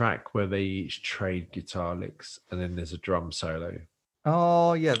 the track where they each trade guitar licks and then there's a drum solo.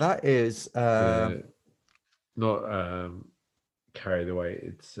 Oh yeah, that is not Carry the Weight.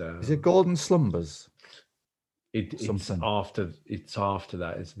 It's is it Golden Slumbers? It's after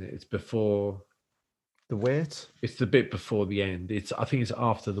that, isn't it? It's before The Weight. It's the bit before the end. I think it's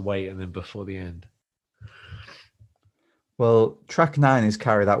after The Weight and then before the end. Well, track 9 is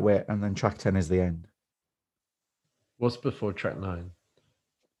Carry That Weight, and then track 10 is the end. What's before track 9?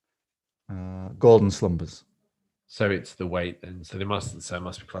 Golden Slumbers. So it's The Weight then. So it must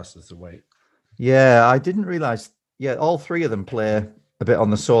be classed as The Weight. Yeah, I didn't realize. Yeah, all three of them play a bit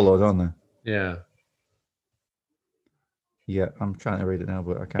on the solo, don't they? Yeah. Yeah, I'm trying to read it now,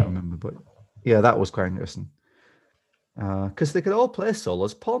 but I can't remember. But yeah, that was quite interesting. Because they could all play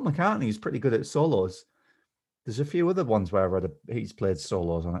solos. Paul McCartney is pretty good at solos. There's a few other ones where he's played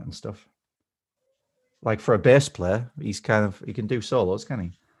solos on it and stuff. Like for a bass player, he can do solos, can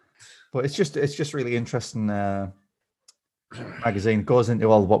he? But it's just really interesting. Magazine goes into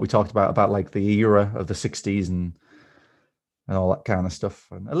all what we talked about like the era of the 60s and all that kind of stuff,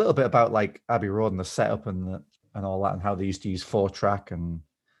 and a little bit about like Abbey Road and the setup and all that, and how they used to use 4-track and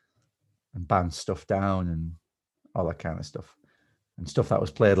bounce stuff down and all that kind of stuff, and stuff that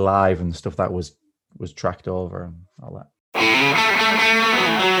was played live and stuff that was tracked over and all that.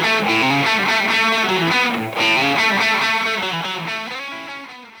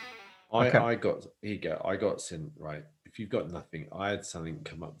 I got sent, right. If you've got nothing, I had something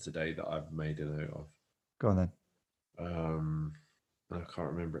come up today that I've made a note of. Go on then. I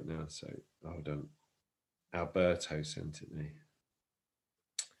can't remember it now, so hold on. Alberto sent it me.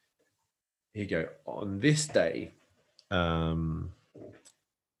 Here you go. On this day, so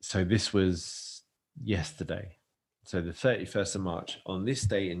this was yesterday, so the 31st of March. On this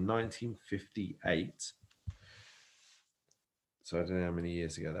day in 1958, so I don't know how many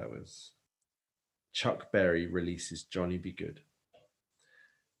years ago that was, Chuck Berry releases Johnny Be Good.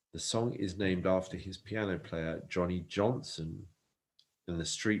 The song is named after his piano player, Johnny Johnson, and the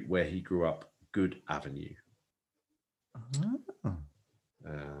street where he grew up, Good Avenue. Oh.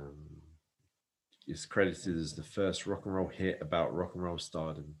 It's credited as the first rock and roll hit about rock and roll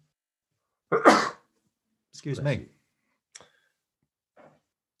stardom. Excuse Bless me. you.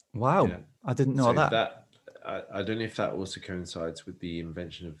 Wow, Yeah. I didn't know So that. I don't know if that also coincides with the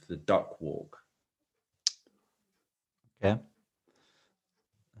invention of the duck walk. Yeah.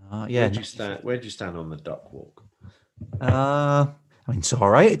 Where Yeah. do you stand? Where do you stand on the duck walk? I mean, it's all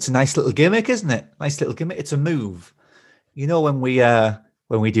right. It's a nice little gimmick, isn't it? Nice little gimmick. It's a move. You know, when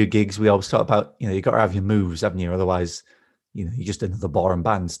we do gigs, we always talk about, you know, you got to have your moves, haven't you? Otherwise, you know, you're just another boring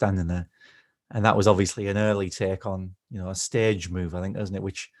band standing there. And that was obviously an early take on, you know, a stage move, I think, isn't it?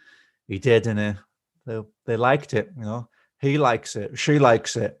 Which he did, and they liked it. You know, he likes it, she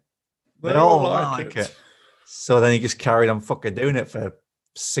likes it, they all like it. So then he just carried on fucking doing it for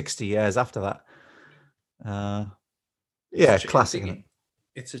 60 years after that. Yeah, classic. Isn't it?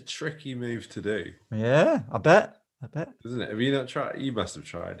 It's a tricky move to do, Yeah, I bet. isn't it? Have you not tried? You must have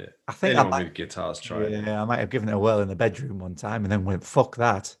tried it. I think I Anyone might. with guitars tried it. Yeah, I might have given it a whirl in the bedroom one time, and then went, "Fuck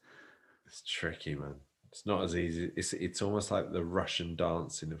that." It's tricky, man. It's not as easy. It's almost like the Russian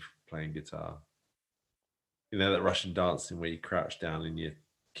dancing of playing guitar. You know that Russian dancing where you crouch down and you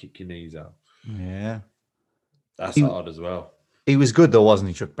kick your knees out. Yeah, That's he hard as well. he was good though, wasn't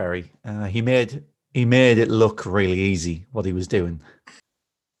he, Chuck Berry? He made it look really easy what he was doing.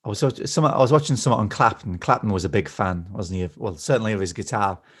 I was watching someone on Clapton. Clapton was a big fan, wasn't he? Well, certainly of his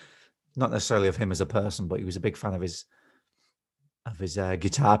guitar, not necessarily of him as a person, but he was a big fan of his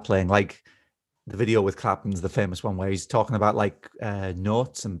guitar playing. Like the video with Clapton's the famous one where he's talking about like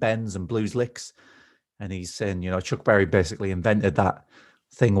notes and bends and blues licks, and he's saying, you know, Chuck Berry basically invented that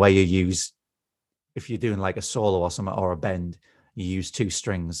thing where you use, if you're doing like a solo or something or a bend, you use two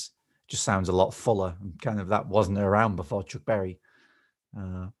strings. It just sounds a lot fuller, and kind of that wasn't around before Chuck Berry.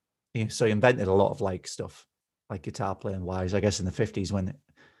 Uh, yeah, so he invented a lot of like stuff, like guitar playing wise, I guess in the 50s when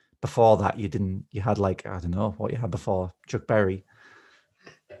before that you had like, I don't know what you had before Chuck Berry.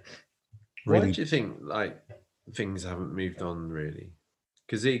 Why Really, do you think like things haven't moved on really?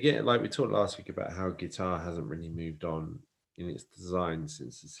 Because again, like we talked last week about how guitar hasn't really moved on in its design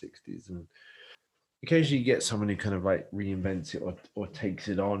since the 60s, and occasionally you get someone who kind of like reinvents it or takes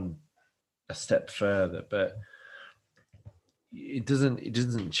it on a step further, but it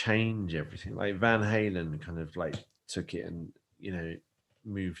doesn't change everything. Like Van Halen kind of like took it and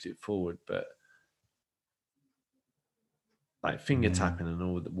moved it forward, but like finger yeah, tapping and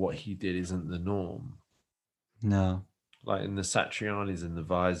all what he did isn't the norm. no, Like in the Satrianis and the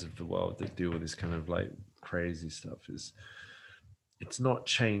Vise of the world that do all this kind of like crazy stuff, it's not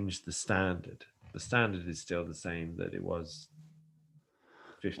changed the standard. The standard is still the same that it was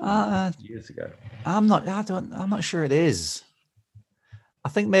 50 uh, years ago. I'm not sure it is. I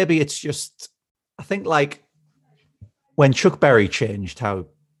think maybe it's just, I think like when Chuck Berry changed how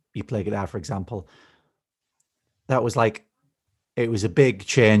you play guitar, for example, that was like, it was a big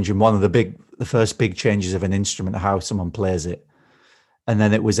change and the first big changes of an instrument, how someone plays it. And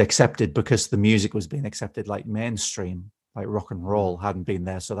then it was accepted because the music was being accepted like mainstream, like rock and roll hadn't been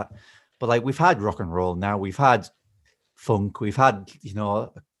there. But like we've had rock and roll now, we've had funk, we've had, you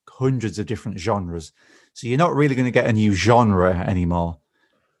know, hundreds of different genres. So you're not really going to get a new genre anymore.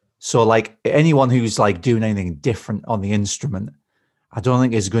 So like anyone who's like doing anything different on the instrument, I don't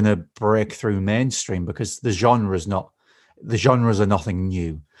think is going to break through mainstream because the genres are nothing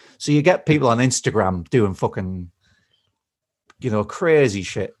new. So you get people on Instagram doing fucking, you know, crazy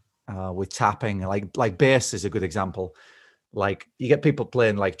shit with tapping. Like bass is a good example. Like you get people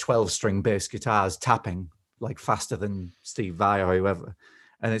playing like 12-string bass guitars tapping like faster than Steve Vai or whoever,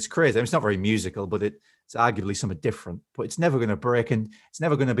 and it's crazy. I mean, it's not very musical, but it's arguably something different. But it's never going to break, and it's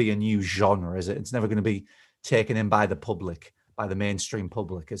never going to be a new genre, is it? It's never going to be taken in by the public, by the mainstream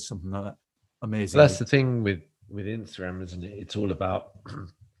public, as something that That's amazingly. the thing with Instagram, isn't it? It's all about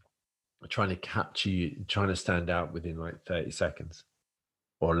trying to capture you, trying to stand out within like 30 seconds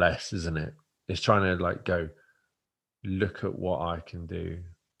or less, isn't it? It's trying to like go, look at what I can do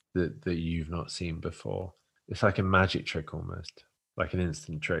that you've not seen before. It's like a magic trick almost, like an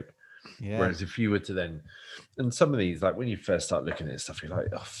instant trick. Yeah, Whereas if you were to then, and some of these, like when you first start looking at stuff, you're like,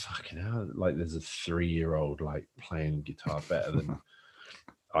 oh fucking hell! Like there's a 3-year-old like playing guitar better than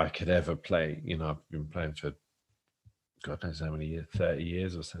I could ever play. You know, I've been playing for God knows how many years, 30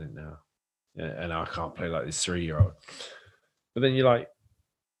 years or something now, and I can't play like this 3-year-old. But then you're like,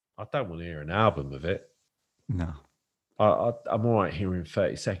 I don't want to hear an album of it. no, I'm all right hearing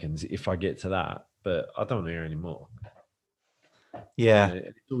 30 seconds if I get to that, but I don't want to hear any more. yeah,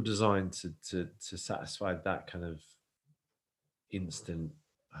 It's all designed to satisfy that kind of instant,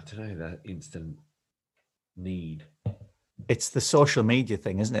 I don't know, that instant need. it's the social media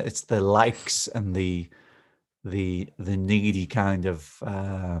thing, isn't it? It's the likes and the needy kind of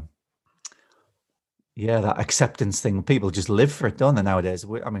that acceptance thing. People just live for it, don't they, nowadays?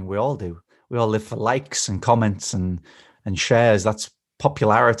 I mean, we all do. We all live for likes and comments and shares. That's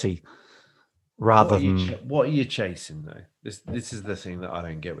popularity rather than What are you chasing though? This is the thing that I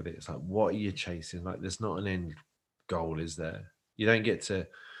don't get with it. It's like, what are you chasing? Like, there's not an end goal, is there? You don't get to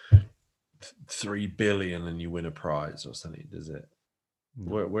 3 billion and you win a prize or something, does it?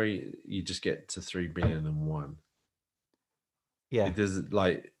 no. Where you just get to 3 billion and one. Yeah. It does,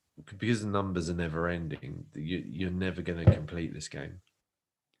 like, because the numbers are never ending. You're never going to complete this game.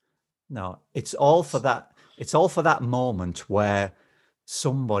 No, it's all for that. It's all for that moment where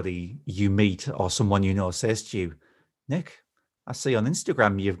somebody you meet or someone you know says to you, Nick, I see on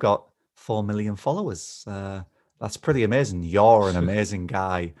Instagram you've got 4 million followers. That's pretty amazing. You're an amazing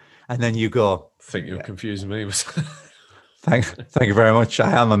guy. And then you go, Think you're yeah, confusing me with thank you very much.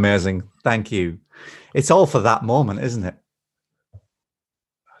 I am amazing. Thank you. It's all for that moment, isn't it?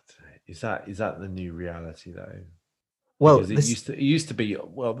 Is that the new reality though? Well, Because it used to be,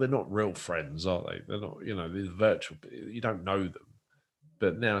 well, they're not real friends, are they? They're not, these virtual. You don't know them,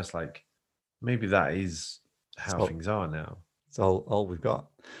 but now it's like maybe that is how things are now. it's all we've got.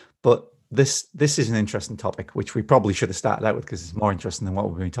 But this is an interesting topic, which we probably should have started out with because it's more interesting than what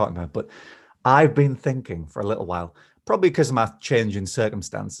we've been talking about. But I've been thinking for a little while, probably because of my changing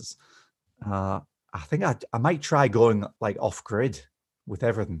circumstances. I think I might try going like off grid with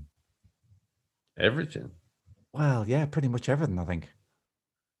everything. Everything. Well, yeah, pretty much everything. I think.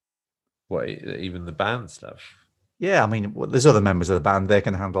 What, even the band stuff? Yeah, I mean, there's other members of the band; they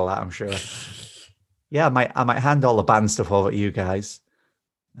can handle that, I'm sure. Yeah, I might hand all the band stuff over to you guys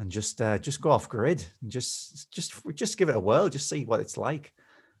and just go off grid and just give it a whirl, just see what it's like.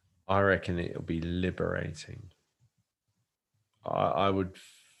 I reckon it'll be liberating. I would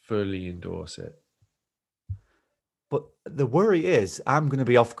fully endorse it. But the worry is, I'm going to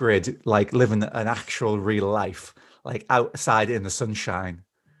be off grid, like living an actual real life, like outside in the sunshine,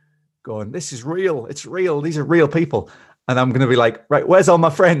 going, "This is real. It's real. These are real people." And I'm going to be like, "Right, where's all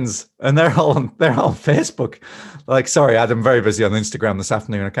my friends?" And they're all on Facebook. Like, sorry, Adam, I'm very busy on Instagram this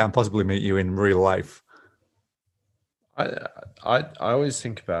afternoon. I can't possibly meet you in real life. I always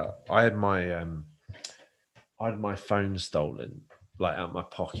think about, I had my phone stolen, like, out my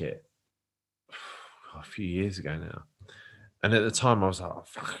pocket a few years ago now. And at the time I was like, oh,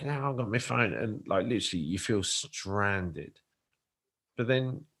 fuck now, I've got my phone. And like, literally you feel stranded. But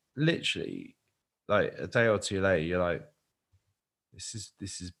then literally, like, a day or two later, you're like, this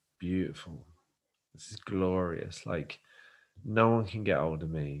is beautiful. This is glorious. Like, no one can get hold of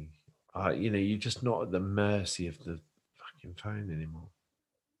me. You're just not at the mercy of the fucking phone anymore.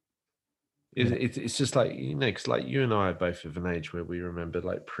 Yeah. It's just like, because like you and I are both of an age where we remember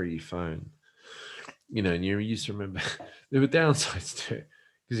like pre-phone, and you used to remember there were downsides to it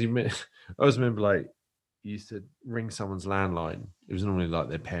because I always remember, like, you used to ring someone's landline. It was normally like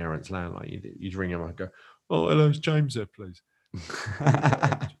their parents' landline. You'd ring them and go, "Oh, hello, it's James there, please. Do you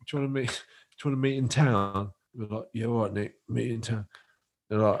want to meet? Do you want to meet in town?" We're like, "Yeah, all right, Nick, meet in town."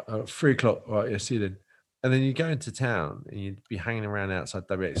 They're like, 3 o'clock. All right, yeah, see you then. And then you go into town and you'd be hanging around outside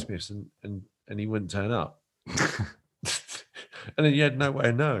WX Smith's and he wouldn't turn up. And then you had no way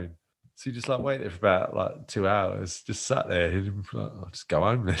of knowing. So you just like wait there for about like 2 hours, just sat there and like, I'll just go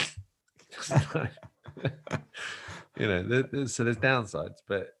home then. So there's downsides,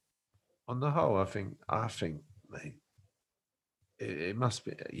 but on the whole, I think, mate, it must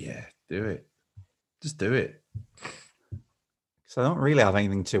be, yeah, do it. Just do it. So I don't really have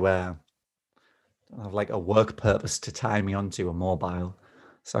anything to have like a work purpose to tie me onto a mobile.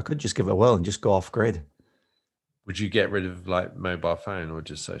 So I could just give it a whirl and just go off grid. Would you get rid of like mobile phone or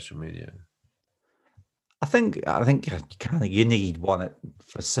just social media? I think kind of you need one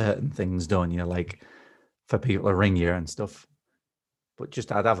for certain things, don't you? Like for people to ring you and stuff. But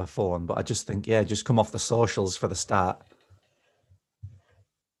just I'd have a phone. But I just think, yeah, just come off the socials for the start.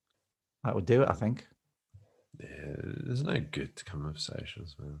 That would do it, I think. Yeah, there's no good to come of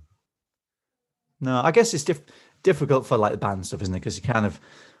socials, man. No, I guess it's difficult for like the band stuff, isn't it? Because you kind of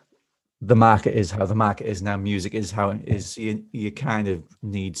the market is how the market is now. Music is how it is. You kind of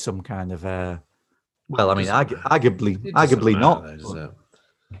need some kind of well, I mean, arguably, It doesn't arguably matter, not. though, does it?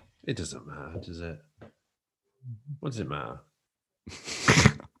 It doesn't matter, does it? What does it matter?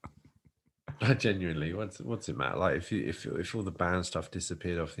 Genuinely, what's it matter? Like, if all the band stuff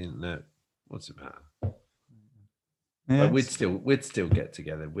disappeared off the internet, what's it matter? Yeah, Like, we'd still get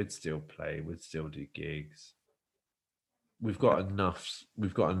together, we'd still play, we'd still do gigs. We've got enough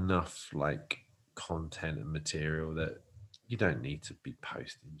like content and material that you don't need to be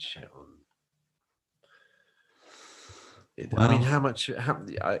posting shit on. Well, I mean, how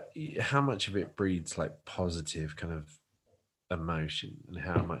much of it breeds like positive kind of emotion, and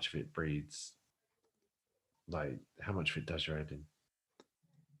how much of it breeds like how much of it does your head in?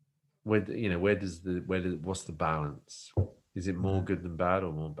 What's the balance? Is it more good than bad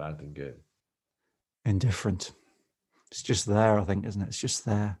or more bad than good? Indifferent. It's just there, I think, isn't it? It's just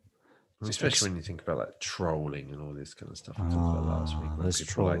there. Especially when you think about like trolling and all this kind of stuff we talked about last week, when people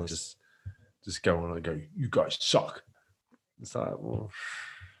trollers. like just go on and go, "You guys suck." It's like, well,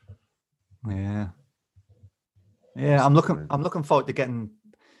 yeah. I'm looking forward to getting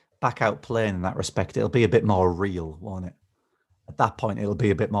back out playing in that respect. It'll be a bit more real, won't it? At that point, it'll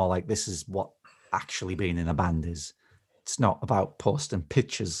be a bit more like this is what actually being in a band is. It's not about posting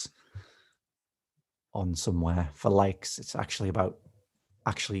pictures on somewhere for likes. It's actually about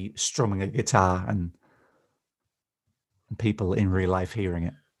actually strumming a guitar and people in real life hearing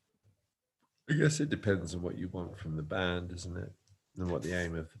it. I guess it depends on what you want from the band, isn't it? And what the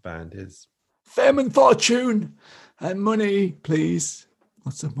aim of the band is. Fame and fortune and money, please.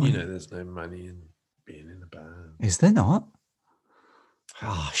 Lots of money. There's no money in being in a band. Is there not?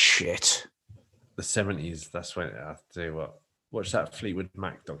 Oh, shit. The 70s, that's when I have to tell you what. Watch that Fleetwood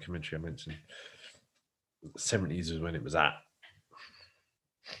Mac documentary I mentioned. The 70s is when it was at.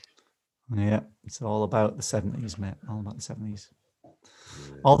 Yeah, it's all about the 70s, mate. All about the 70s. Yeah.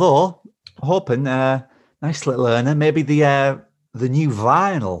 Although, hoping, nice little earner, maybe the new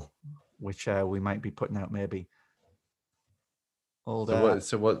vinyl, which we might be putting out, maybe.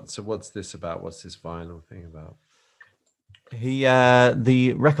 So what's this about? What's this vinyl thing about? He,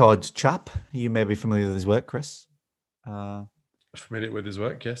 the record chap, you may be familiar with his work, Chris. Familiar with his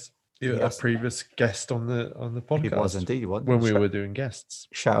work, yes. A previous guest on the podcast. He was indeed. He was. When we were doing guests.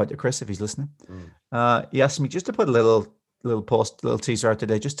 Shout out to Chris if he's listening. He asked me just to put a little teaser out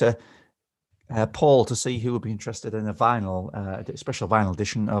today, just to poll to see who would be interested in a special vinyl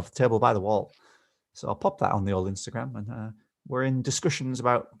edition of Table by the Wall. So I'll pop that on the old Instagram, and we're in discussions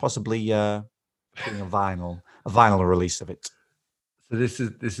about possibly doing a vinyl release of it. So this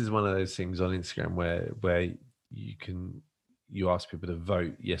is one of those things on Instagram where you ask people to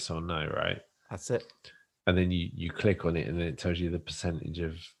vote yes or no, right? That's it. And then you click on it, and then it tells you the percentage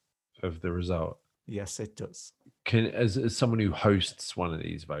of the result. Yes, it does. As someone who hosts one of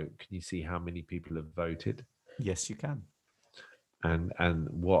these vote, can you see how many people have voted? Yes, you can. And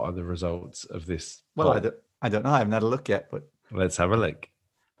what are the results of this? Well, I don't know. I haven't had a look yet, but let's have a look.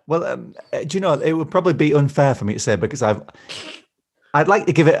 Well, do you know, it would probably be unfair for me to say, because I'd like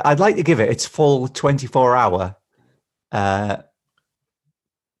to give it its full 24-hour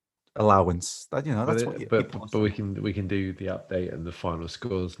allowance. That's but we can do the update and the final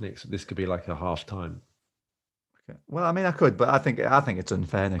scores next. This could be like a half time. Okay. Well, I mean, I could, but I think it's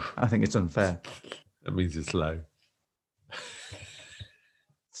unfair, Nick. I think it's unfair. That means it's low.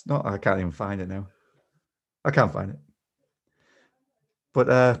 It's not. I can't even find it now. I can't find it.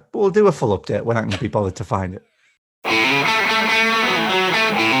 But we'll do a full update when I can be bothered to find it.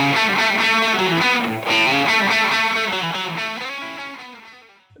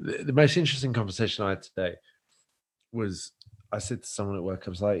 The most interesting conversation I had today was, I said to someone at work, I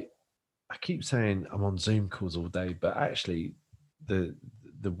was like, I keep saying I'm on Zoom calls all day, but actually the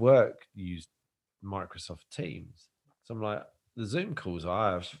work used Microsoft Teams. So I'm like, the Zoom calls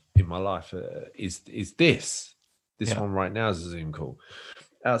I have in my life is this one right now is a Zoom call.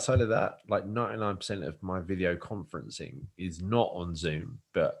 Outside of that, like 99% of my video conferencing is not on Zoom,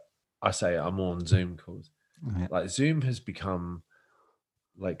 but I say I'm on Zoom calls. Yeah. Like Zoom has become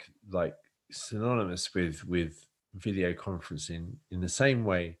like synonymous with video conferencing in the same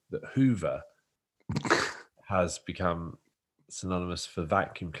way that Hoover has become synonymous for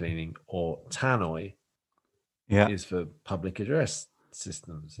vacuum cleaning, or Tannoy is for public address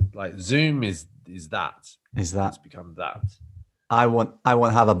systems. Like Zoom is that. It's become that. I won't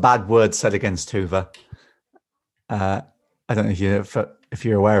have a bad word said against Hoover. I don't know if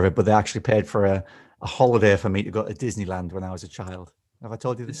you're aware of it, but they actually paid for a holiday for me to go to Disneyland when I was a child. Have I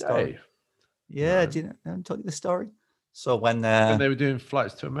told you this story? Yeah, no. I haven't told you the story. So when they were doing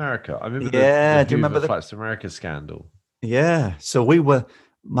flights to America, I remember. Do you remember the flights to America scandal? Yeah. So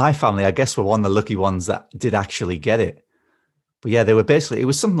my family, I guess, were one of the lucky ones that did actually get it. But yeah, they were basically, it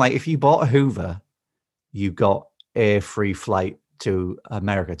was something like if you bought a Hoover, you got a free flight to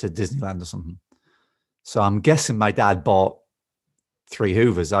America, to Disneyland or something. So I'm guessing my dad bought 3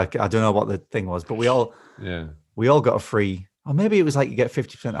 Hoovers. I don't know what the thing was, but we all got a free, or maybe it was like you get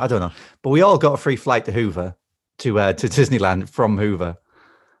 50%. I don't know, but we all got a free flight to Hoover, to Disneyland from Hoover.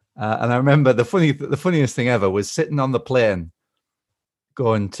 And I remember the funniest thing ever was sitting on the plane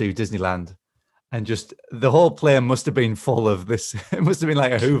going to Disneyland, and just the whole plane must have been full of this. It must have been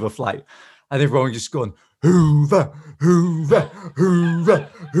like a Hoover flight, and everyone just going Hoover, Hoover, Hoover,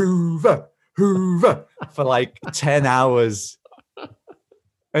 Hoover, Hoover for like 10 hours.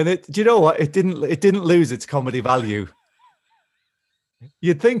 And do you know what? It didn't lose its comedy value.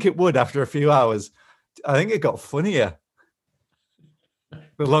 You'd think it would after a few hours. I think it got funnier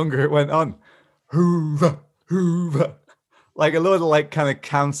the longer it went on. Hoover, Hoover. Like a load of like kind of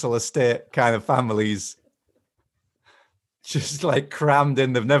council estate kind of families just like crammed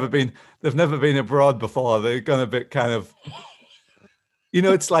in. They've never been abroad before. They're gonna be kind of,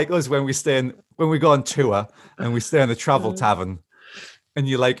 it's like us when we go on tour and we stay in a travel tavern, and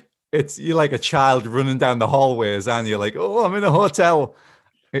you're like a child running down the hallways, and you're like, oh, I'm in a hotel.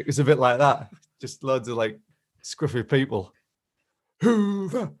 It was a bit like that. Just loads of like scruffy people.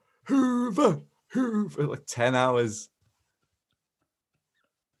 Hoover, Hoover, Hoover, like 10 hours.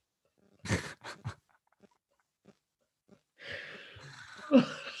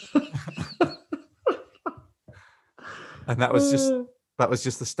 And that was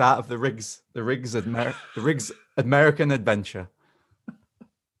just the start of the Riggs American adventure.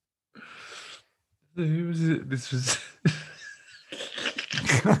 Who was it? This was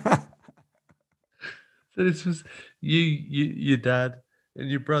so this was you, your dad, and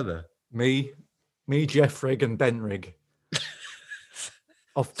your brother. Me, Jeff Rigg, and Ben Rigg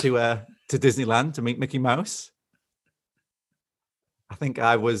off to Disneyland to meet Mickey Mouse. I think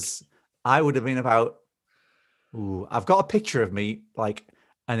I would have been about. I've got a picture of me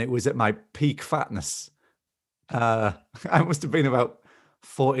and it was at my peak fatness. I must have been about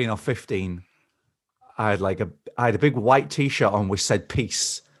 14 or 15. I had a big white T-shirt on which said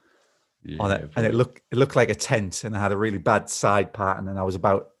 "Peace" on it, and it looked like a tent, and I had a really bad side part, and then I was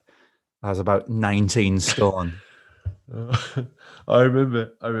about 19 stone. I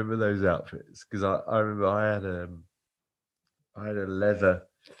remember those outfits because I remember I had a leather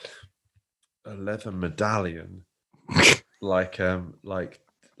medallion like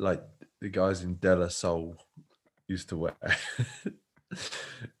the guys in De La Soul used to wear.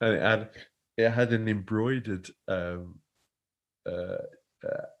 And it had an embroidered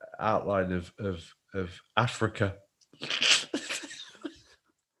outline of Africa.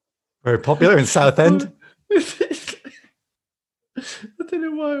 Very popular in Southend. I don't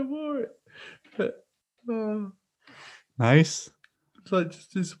know why I wore it, but nice. It's like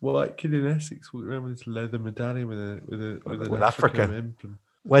just this white kid in Essex walking around with this leather medallion with an Africa emblem.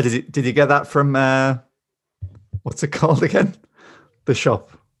 Where did you get that from? What's it called again? The shop.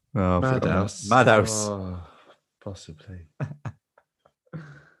 Oh, Madhouse. Madhouse. Oh, possibly.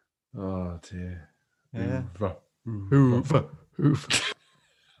 Oh dear. Yeah. Hoover.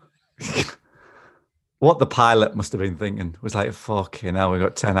 What the pilot must have been thinking was like, fucking hell, we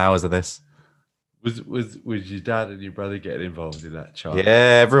got 10 hours of this. Was your dad and your brother getting involved in that chart?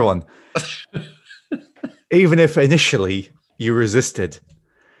 Yeah, everyone. Even if initially you resisted.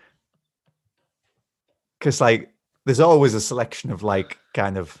 Because there's always a selection of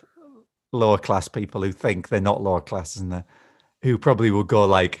kind of lower class people who think they're not lower class, and who probably will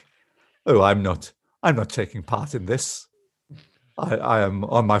go oh, I'm not taking part in this. I am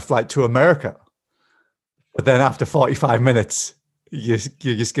on my flight to America. But then after 45 minutes, you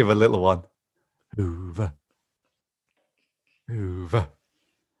just give a little one. Hoover. Hoover.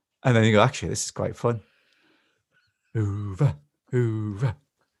 And then you go, actually, this is quite fun. Hoover. Hoover.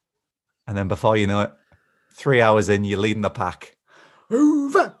 And then before you know it, 3 hours in, you're leading the pack.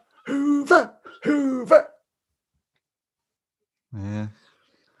 Hoover. Hoover. Hoover. Yeah.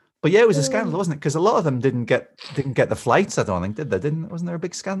 But yeah, it was a scandal, wasn't it? Because a lot of them didn't get the flights, I don't think, did they? Wasn't there a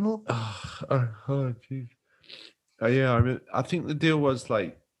big scandal? Oh, geez. Oh, yeah. I think the deal was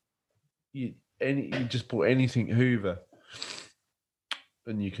you just bought anything Hoover,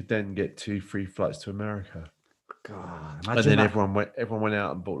 and you could then get 2 free flights to America. God, and then everyone went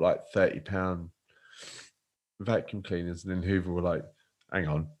out and bought £30 vacuum cleaners, and then Hoover were like, "Hang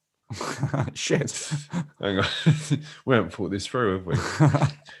on, shit, hang on, we haven't thought this through, have we?"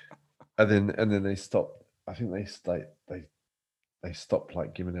 and then they stopped. I think they stopped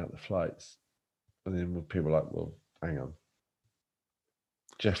giving out the flights, and then people were like, "Well, hang on,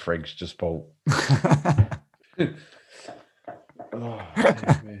 Jeff Riggs just bought." Oh,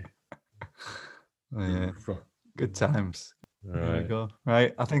 yeah. Good times. Right. There we go.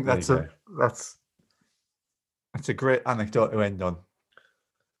 Right. I think that's a great anecdote to end on.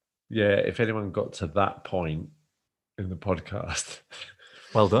 Yeah, if anyone got to that point in the podcast,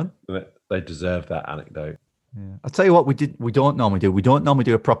 well done. They deserve that anecdote. Yeah. I'll tell you what we don't normally do. We don't normally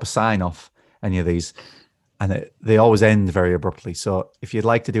do a proper sign off any of these, and they always end very abruptly. So if you'd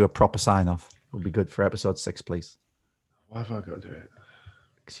like to do a proper sign off, it would be good for episode 6, please. Why have I got to do it?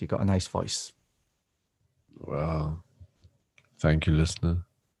 Because you've got a nice voice. Well, thank you, listener.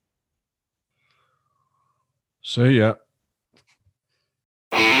 See ya.